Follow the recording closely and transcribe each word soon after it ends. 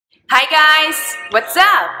Hi guys, what's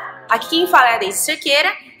up? Aqui quem fala é a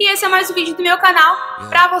Descubra e esse é mais um vídeo do meu canal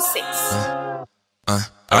pra vocês.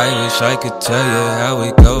 I wish I could tell you how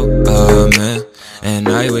we go, man. And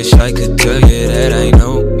I wish I could tell you that I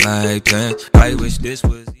know my plan. I wish this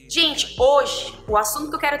was... Gente, hoje o assunto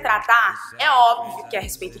que eu quero tratar é óbvio que é a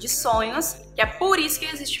respeito de sonhos, que é por isso que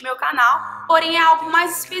existe o meu canal, porém é algo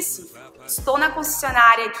mais específico. Estou na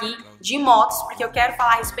concessionária aqui de motos porque eu quero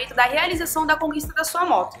falar a respeito da realização da conquista da sua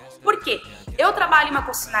moto. Por quê? Eu trabalho em uma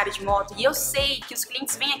concessionária de moto e eu sei que os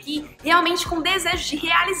clientes vêm aqui realmente com desejo de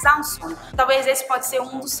realizar um sonho. Talvez esse pode ser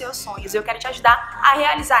um dos seus sonhos e eu quero te ajudar a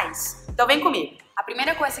realizar isso. Então vem comigo. A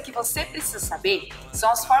primeira coisa que você precisa saber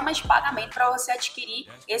são as formas de pagamento para você adquirir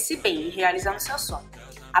esse bem e realizar o seu sonho.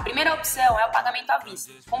 A primeira opção é o pagamento à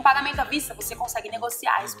vista. Com o pagamento à vista, você consegue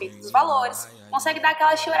negociar a respeito dos valores, consegue dar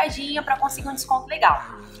aquela choradinha para conseguir um desconto legal.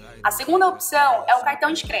 A segunda opção é o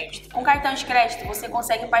cartão de crédito. Com o cartão de crédito, você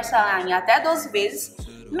consegue parcelar em até 12 vezes.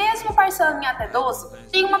 Mesmo parcelando em até 12,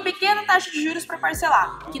 tem uma pequena taxa de juros para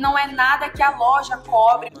parcelar, que não é nada que a loja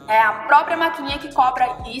cobre, é a própria maquininha que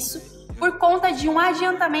cobra isso, por conta de um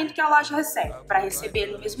adiantamento que a loja recebe. Para receber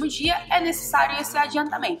no mesmo dia, é necessário esse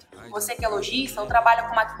adiantamento. Você que é lojista ou trabalha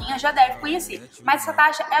com maquininha já deve conhecer, mas essa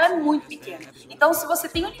taxa ela é muito pequena. Então, se você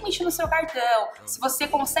tem um limite no seu cartão, se você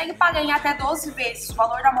consegue pagar em até 12 vezes o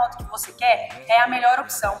valor da moto que você quer, é a melhor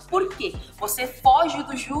opção. Por quê? Você foge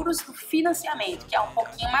dos juros do financiamento, que é um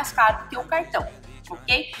pouquinho mais caro do que o cartão.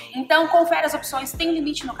 Ok? Então, confere as opções, tem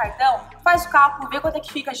limite no cartão, faz o cálculo, vê quanto é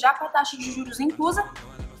que fica já com a taxa de juros inclusa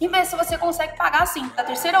e vê se você consegue pagar sim. A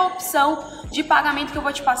terceira opção de pagamento que eu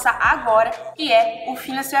vou te passar agora, que é o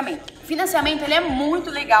financiamento. O financiamento ele é muito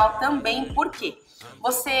legal também, porque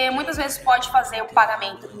você muitas vezes pode fazer o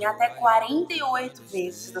pagamento em até 48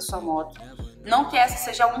 vezes da sua moto. Não que essa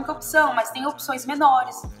seja a única opção, mas tem opções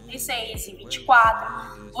menores, em 6, em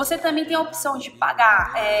 24. Você também tem a opção de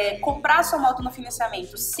pagar, comprar a sua moto no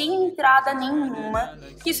financiamento sem entrada nenhuma.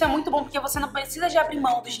 Isso é muito bom porque você não precisa de abrir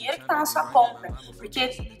mão do dinheiro que está na sua compra. Porque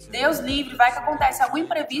Deus livre, vai que acontece algum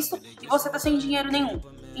imprevisto e você está sem dinheiro nenhum.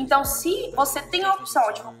 Então, se você tem a opção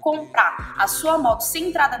de comprar a sua moto sem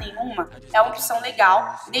entrada nenhuma, é uma opção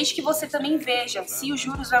legal, desde que você também veja se os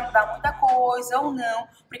juros vai mudar muita coisa ou não,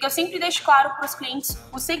 porque eu sempre deixo claro para os clientes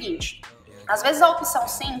o seguinte: às vezes a opção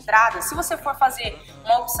sem entrada, se você for fazer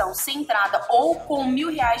uma opção sem entrada ou com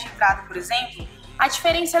R$1.000 de entrada, por exemplo, a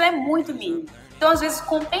diferença ela é muito mínima. Então, às vezes,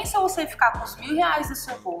 compensa você ficar com os R$1.000 no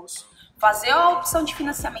seu bolso, fazer a opção de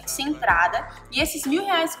financiamento sem entrada e esses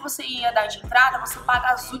R$1.000 que você ia dar de entrada, você paga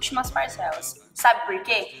as últimas parcelas. Sabe por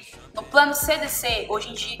quê? No plano CDC, hoje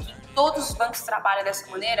em dia, que todos os bancos trabalham dessa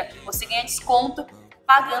maneira, você ganha desconto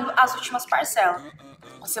pagando as últimas parcelas.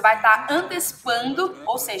 Você vai estar antecipando,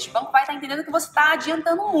 ou seja, o banco vai estar entendendo que você está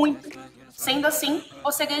adiantando muito. Sendo assim,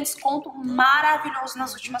 você ganha desconto maravilhoso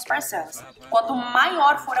nas últimas parcelas. Quanto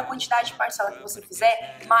maior for a quantidade de parcela que você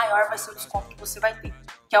fizer, maior vai ser o desconto que você vai ter.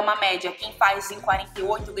 Que é uma média, quem faz em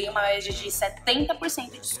 48 ganha uma média de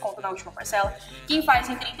 70% de desconto na última parcela. Quem faz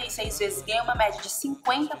em 36 vezes ganha uma média de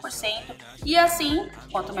 50%. E assim,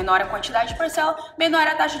 quanto menor a quantidade de parcela, menor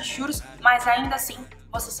a taxa de juros, mas ainda assim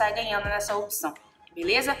você sai ganhando nessa opção.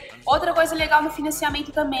 Beleza? Outra coisa legal no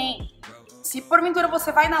financiamento também. Se porventura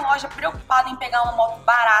você vai na loja preocupado em pegar uma moto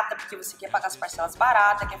barata, porque você quer pagar as parcelas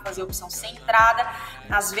baratas, quer fazer a opção sem entrada,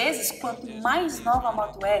 às vezes, quanto mais nova a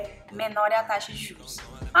moto é, menor é a taxa de juros.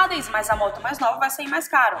 Ah, Deise, mas a moto mais nova vai sair mais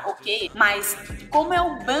caro, ok? Mas como é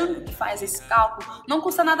o banco que faz esse cálculo, não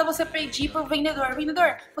custa nada você pedir para o vendedor.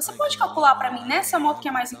 Vendedor, você pode calcular para mim nessa moto que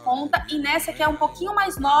é mais em conta e nessa que é um pouquinho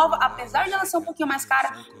mais nova, apesar de ela ser um pouquinho mais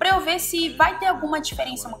cara, para eu ver se vai ter alguma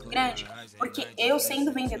diferença muito grande? Porque eu,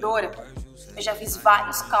 sendo vendedora, eu já fiz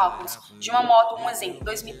vários cálculos de uma moto, um exemplo,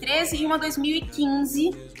 2013 e uma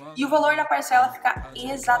 2015, e o valor da parcela fica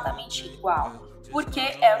exatamente igual. Porque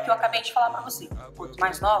é o que eu acabei de falar pra você. Quanto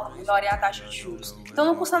mais nova, menor é a taxa de juros. Então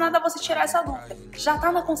não custa nada você tirar essa dúvida. Já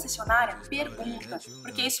tá na concessionária? Pergunta.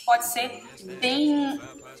 Porque isso pode ser bem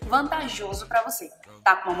vantajoso pra você.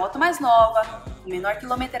 Tá com uma moto mais nova, com menor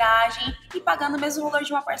quilometragem e pagando o mesmo valor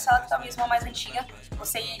de uma parcela que talvez uma mais antiga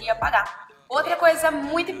você iria pagar. Outra coisa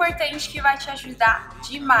muito importante que vai te ajudar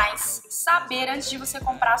demais saber antes de você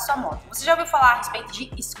comprar a sua moto. Você já ouviu falar a respeito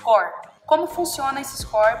de score? Como funciona esse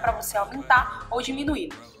score para você aumentar ou diminuir?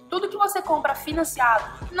 Tudo que você compra financiado,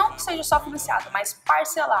 não que seja só financiado, mas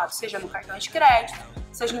parcelado, seja no cartão de crédito,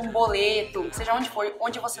 seja num boleto, seja onde for,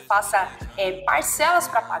 onde você faça parcelas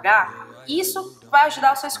para pagar, isso vai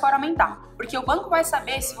ajudar o seu score a aumentar. Porque o banco vai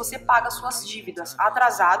saber se você paga suas dívidas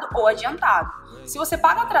atrasado ou adiantado. Se você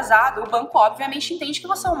paga atrasado, o banco obviamente entende que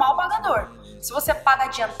você é um mau pagador. Se você paga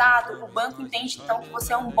adiantado, o banco entende então que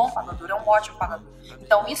você é um bom pagador, é um ótimo pagador.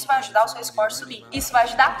 Então isso vai ajudar o seu score a subir. Isso vai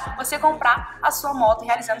ajudar você a comprar a sua moto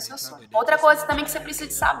realizando o seu sonho. Outra coisa também que você precisa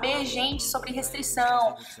de saber, gente, sobre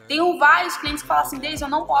restrição. Tenho vários clientes que falam assim, Deise, eu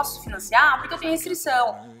não posso financiar porque eu tenho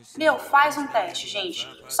restrição. Meu, faz um teste, gente.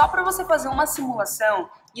 Só para você fazer uma simulação,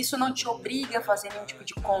 isso não te obriga a fazer nenhum tipo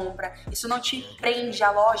de compra, isso não te prende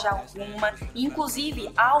a loja alguma.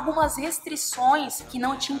 Inclusive, há algumas restrições que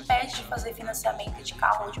não te impedem de fazer financiamento de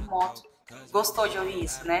carro ou de moto. Gostou de ouvir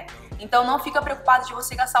isso, né? Então não fica preocupado de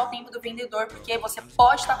você gastar o tempo do vendedor, porque você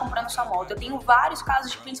pode estar comprando sua moto. Eu tenho vários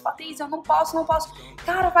casos de clientes que falam, Deise, eu não posso.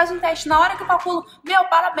 Cara, faz um teste. Na hora que eu calculo, meu,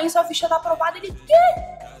 parabéns, sua ficha tá aprovada. Ele, quê?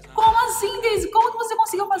 Como assim, Deise? Como que você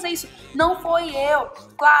conseguiu fazer isso? Não foi eu.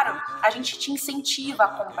 Claro, a gente te incentiva a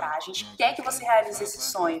comprar. A gente quer que você realize esse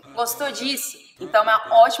sonho. Gostou disso? Então é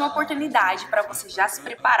uma ótima oportunidade para você já se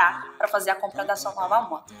preparar para fazer a compra da sua nova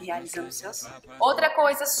moto, realizando o seu sonho. Outra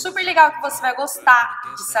coisa super legal que você vai gostar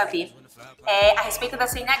de saber é a respeito da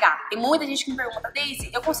CNH. Tem muita gente que me pergunta, Deise,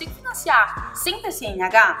 eu consigo financiar sem ter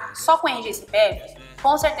CNH? Só com RG e CPF?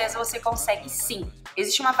 Com certeza você consegue sim.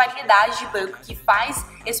 Existe uma variedade de banco que faz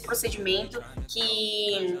esse procedimento,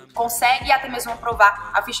 que consegue até mesmo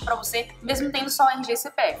aprovar a ficha para você, mesmo tendo só RG e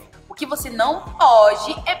CPF. O que você não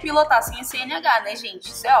pode é pilotar sem a CNH, né, gente?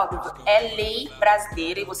 Isso é óbvio. É lei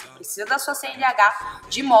brasileira e você precisa da sua CNH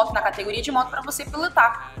de moto, na categoria de moto, para você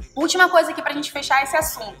pilotar. Última coisa aqui pra gente fechar esse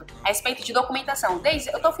assunto, a respeito de documentação. Deise,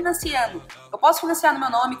 eu tô financiando. Eu posso financiar no meu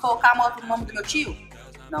nome e colocar a moto no nome do meu tio?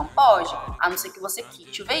 Não pode, a não ser que você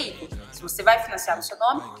quite o veículo. Se você vai financiar no seu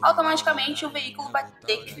nome, automaticamente o veículo vai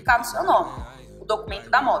ter que ficar no seu nome. O documento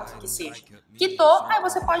da moto, que seja. Quitou, aí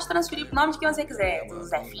você pode transferir pro nome de quem você quiser. Do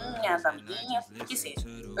Zefinha, da amiguinha, o que seja.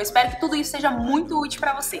 Eu espero que tudo isso seja muito útil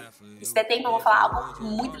pra você. E se der tempo, eu vou falar algo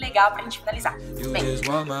muito legal pra gente finalizar. Bem.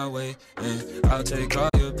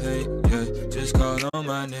 Just call on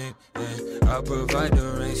my name, yeah. I provide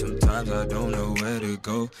the rain, sometimes I don't know where to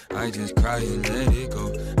go. I just cry and let it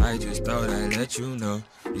go. I just thought I'd let you know.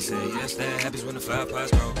 You say yes, that happens when the flower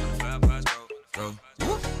pots grow.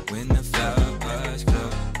 When the flower pots grow.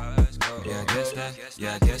 Yeah,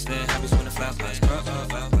 I guess that happens when the flower pots grow.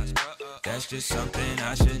 That's just something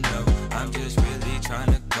I should know. I'm just really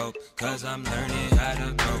trying to cope, cause I'm learning how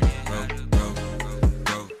to grow.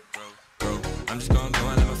 I'm just gonna go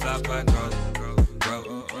and let my flower pot grow.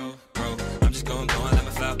 I'm just gonna go and let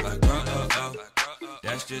my flower pot grow.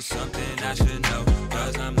 That's just something I should know,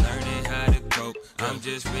 cause I'm learning how to cope. I'm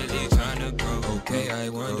just really trying to grow. Okay, I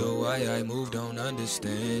wonder why I moved, don't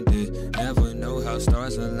understand it. Never know how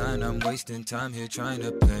stars align, I'm wasting time here trying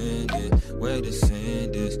to plan it. Where the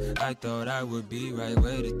sand is, I thought I would be right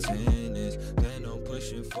where the 10 is. Then I'm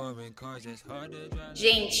pushing foreign cars, that's hard to drive.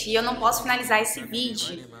 Gente, eu não posso finalizar esse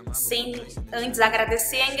vídeo sem antes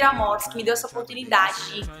agradecer a YNGRA Motos, que me deu essa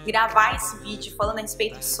oportunidade de gravar esse vídeo falando a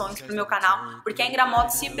respeito de sonhos pro meu canal, porque a YNGRA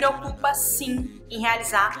Motos se preocupa sim em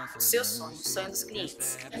realizar os seus sonhos, o sonho dos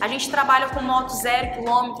clientes. A gente trabalha com moto 0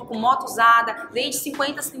 km, com moto usada, desde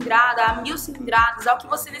 50 cilindradas a 1000 cilindradas, ao que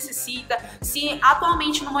você necessita. Se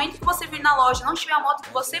atualmente, no momento que você vir na loja, não tiver a moto que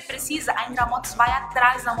você precisa, a YNGRA Motos vai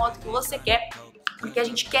atrás da moto que você quer, porque a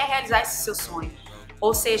gente quer realizar esse seu sonho.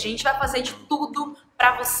 Ou seja, a gente vai fazer de tudo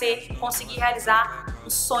para você conseguir realizar o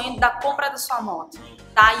sonho da compra da sua moto.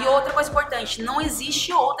 Tá? E outra coisa importante, não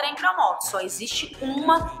existe outra YNGRA Motos, só existe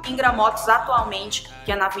uma YNGRA Motos atualmente,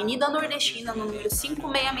 que é na Avenida Nordestina, no número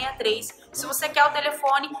 5663. Se você quer o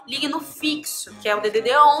telefone, ligue no fixo, que é o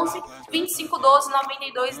DDD 11 2512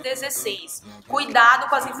 9216. Cuidado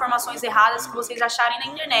com as informações erradas que vocês acharem na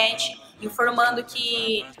internet, informando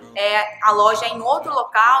que a loja é em outro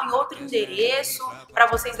local, em outro endereço, para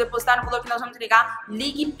vocês depositarem o valor que nós vamos entregar.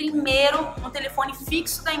 Ligue primeiro no telefone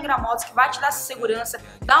fixo da YNGRA Motos, que vai te dar essa segurança.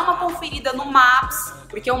 Dá uma conferida no Maps,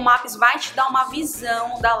 porque o Maps vai te dar uma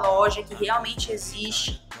visão da loja que realmente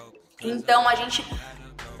existe. Então a gente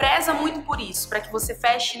preza muito por isso, para que você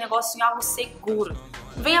feche negócio em algo seguro.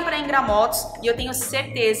 Venha para a YNGRA Motos e eu tenho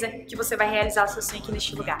certeza que você vai realizar o seu sonho aqui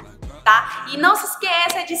neste lugar, tá? E não se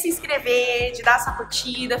esqueça de se inscrever, de dar essa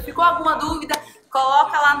curtida. Ficou alguma dúvida?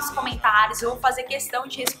 Coloca lá nos comentários, eu vou fazer questão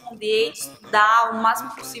de responder, de estudar o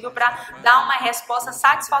máximo possível para dar uma resposta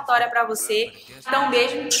satisfatória para você. Então, um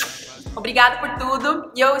beijo, obrigado por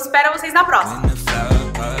tudo e eu espero vocês na próxima.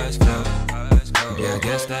 Yeah, I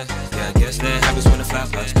guess that happens when the flower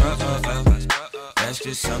pots grow. That's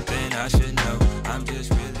just something I should know. I'm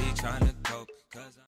just really trying to